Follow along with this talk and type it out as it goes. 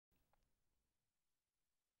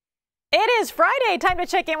It is Friday, time to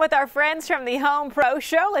check in with our friends from the Home Pro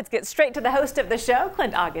Show. Let's get straight to the host of the show.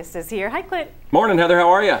 Clint August is here. Hi, Clint. Morning, Heather. How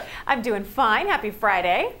are you? I'm doing fine. Happy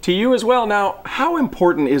Friday. To you as well. Now, how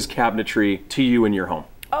important is cabinetry to you in your home?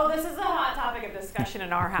 Oh, this is a hot topic of discussion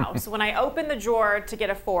in our house. When I open the drawer to get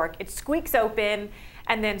a fork, it squeaks open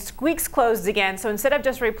and then squeaks closed again. So instead of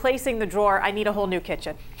just replacing the drawer, I need a whole new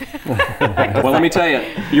kitchen. Well, let me tell you,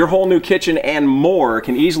 your whole new kitchen and more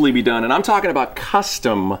can easily be done. And I'm talking about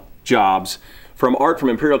custom jobs from Art from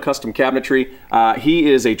Imperial Custom Cabinetry.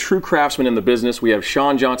 He is a true craftsman in the business. We have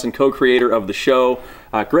Sean Johnson, co-creator of the show.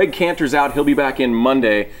 Greg Cantor's out. He'll be back in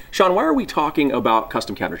Monday. Sean, why are we talking about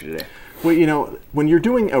custom cabinetry today? Well, you know, when you're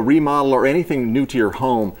doing a remodel or anything new to your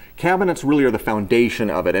home, cabinets really are the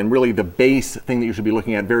foundation of it and really the base thing that you should be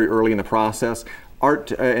looking at very early in the process.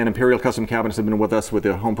 Art and Imperial Custom Cabinets have been with us with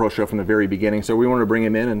the Home Pro Show from the very beginning, so we wanted to bring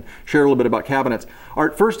him in and share a little bit about cabinets.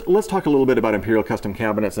 Art, first, let's talk a little bit about Imperial Custom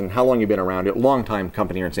Cabinets and how long you've been around. A long-time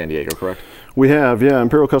company here in San Diego, correct? We have, yeah.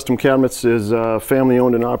 Imperial Custom Cabinets is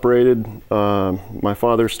family-owned and operated. My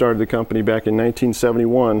father started the company back in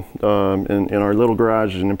 1971 in our little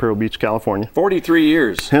garage in Imperial Beach, California. 43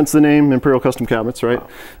 years. Hence the name Imperial Custom Cabinets, right?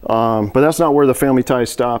 Wow. But that's not where the family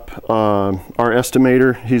ties stop. Our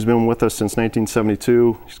estimator, he's been with us since 1972.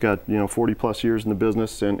 He's got 40 plus years in the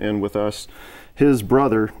business and with us. His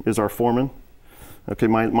brother is our foreman. Okay,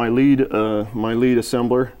 my lead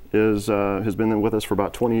assembler has been with us for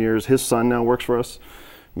about 20 years. His son now works for us.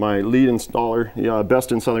 My lead installer,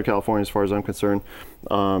 best in Southern California as far as I'm concerned.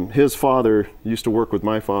 His father used to work with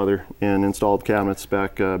my father and installed cabinets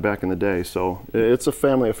back in the day. So it's a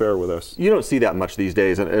family affair with us. You don't see that much these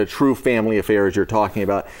days, a true family affair as you're talking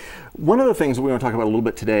about. One of the things we want to talk about a little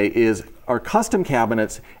bit today is our custom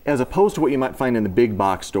cabinets as opposed to what you might find in the big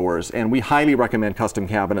box stores. And we highly recommend custom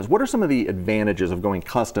cabinets. What are some of the advantages of going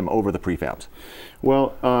custom over the prefabs?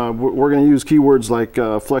 Well, we're going to use keywords like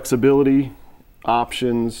flexibility,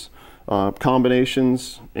 options,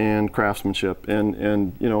 combinations, and craftsmanship,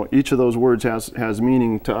 and each of those words has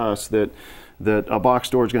meaning to us that a box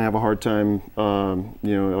store is going to have a hard time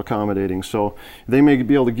accommodating. So they may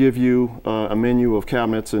be able to give you a menu of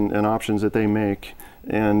cabinets and options that they make,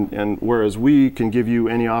 and whereas we can give you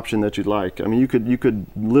any option that you'd like. I mean, you could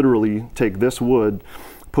literally take this wood,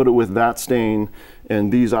 put it with that stain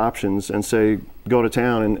and these options and say, go to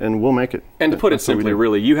town and we'll make it. And to put it simply,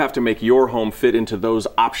 really, you have to make your home fit into those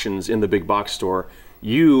options in the big box store.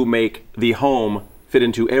 You make the home fit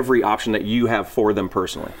into every option that you have for them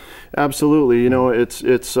personally. Absolutely. It's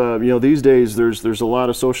these days there's a lot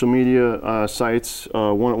of social media sites.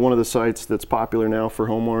 One of the sites that's popular now for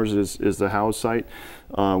homeowners is the House site.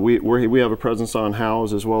 We have a presence on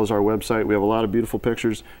House as well as our website. We have a lot of beautiful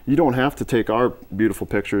pictures. You don't have to take our beautiful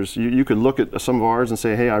pictures. You could look at some of ours and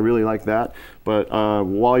say, hey, I really like that. But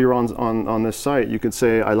while you're on this site, you could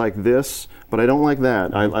say, I like this, but I don't like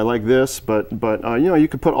that. I like this, but you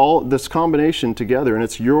could put all this combination together and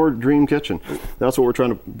it's your dream kitchen. That's what we're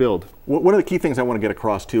trying to build. One of the key things I want to get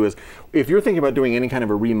across too is if you're thinking about doing any kind of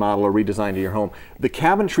a remodel or redesign to your home, the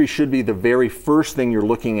cabinetry should be the very first thing you're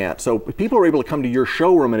looking at. So people are able to come to your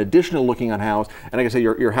showroom in addition to looking on House, and like I say,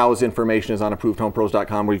 your House information is on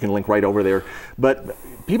ApprovedHomePros.com where you can link right over there. But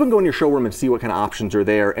people can go in your showroom and see what kind of options are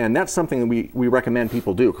there, and that's something that we recommend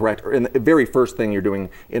people do, correct? And the very first thing you're doing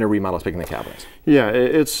in a remodel is picking the cabinets. Yeah,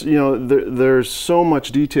 it's there's so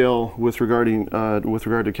much detail with regard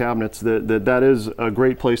to cabinets that is a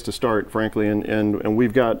great place to start, frankly. And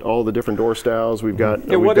we've got all the different door styles. We've got.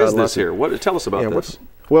 Yeah, what is this here? Tell us about this.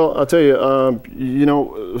 Well, I'll tell you.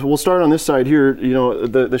 We'll start on this side here.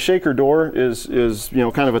 The shaker door is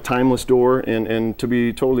kind of a timeless door, and to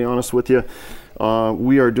be totally honest with you.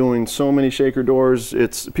 We are doing so many shaker doors.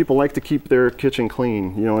 People like to keep their kitchen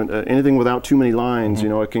clean. Anything without too many lines.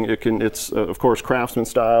 Mm-hmm. It's of course craftsman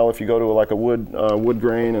style. If you go to like a wood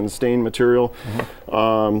grain and stained material,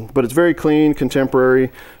 mm-hmm. But it's very clean,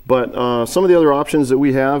 contemporary. But some of the other options that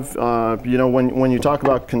we have, when you talk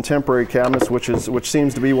about contemporary cabinets, which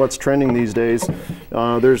seems to be what's trending these days,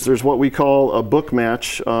 there's what we call a book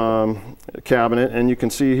match cabinet, and you can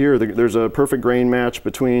see here there's a perfect grain match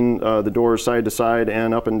between the doors side to side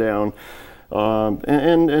and up and down.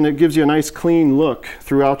 And it gives you a nice clean look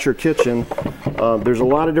throughout your kitchen. There's a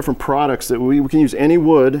lot of different products that we can use any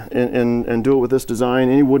wood and do it with this design,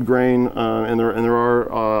 any wood grain, and there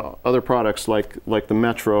are other products like the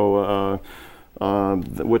Metro,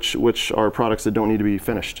 which are products that don't need to be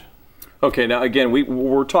finished. Okay, now again,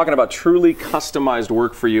 we're talking about truly customized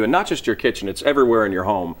work for you, and not just your kitchen, it's everywhere in your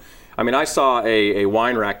home. I mean, I saw a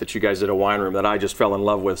wine rack that you guys did a wine room that I just fell in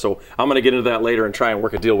love with. So I'm going to get into that later and try and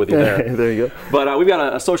work a deal with you there. There you go. But we've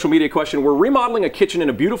got a social media question. We're remodeling a kitchen in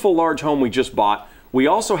a beautiful large home we just bought. We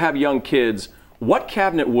also have young kids. What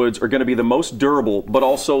cabinet woods are going to be the most durable but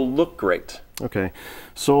also look great? Okay,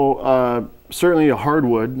 so certainly a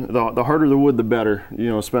hardwood. The harder the wood, the better. You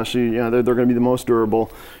know, especially they're going to be the most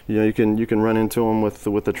durable. You know, you can run into them with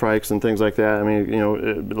the trikes and things like that. I mean, you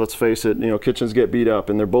know, let's face it. You know, kitchens get beat up,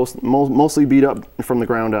 and they're both mostly beat up from the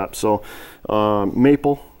ground up. So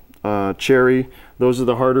maple, cherry, those are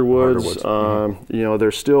the harder woods. You know,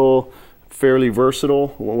 they're still fairly versatile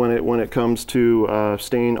when it comes to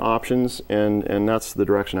stain options, and that's the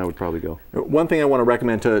direction I would probably go. One thing I want to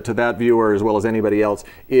recommend to that viewer as well as anybody else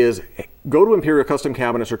is go to Imperial Custom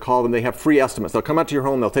Cabinets or call them. They have free estimates. They'll come out to your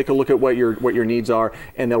home, they'll take a look at what your needs are,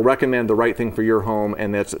 and they'll recommend the right thing for your home,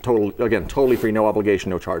 and that's totally free, no obligation,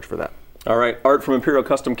 no charge for that. All right, Art from Imperial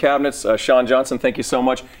Custom Cabinets, Sean Johnson, thank you so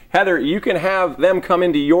much. Heather, you can have them come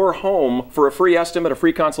into your home for a free estimate, a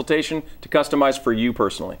free consultation to customize for you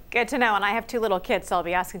personally. Good to know, and I have 2 little kids, so I'll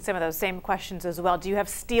be asking some of those same questions as well. Do you have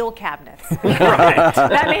steel cabinets? Right.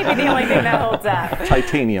 That may be the only thing that holds up.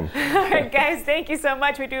 Titanium. All right, guys, thank you so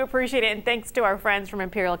much. We do appreciate it, and thanks to our friends from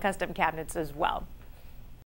Imperial Custom Cabinets as well.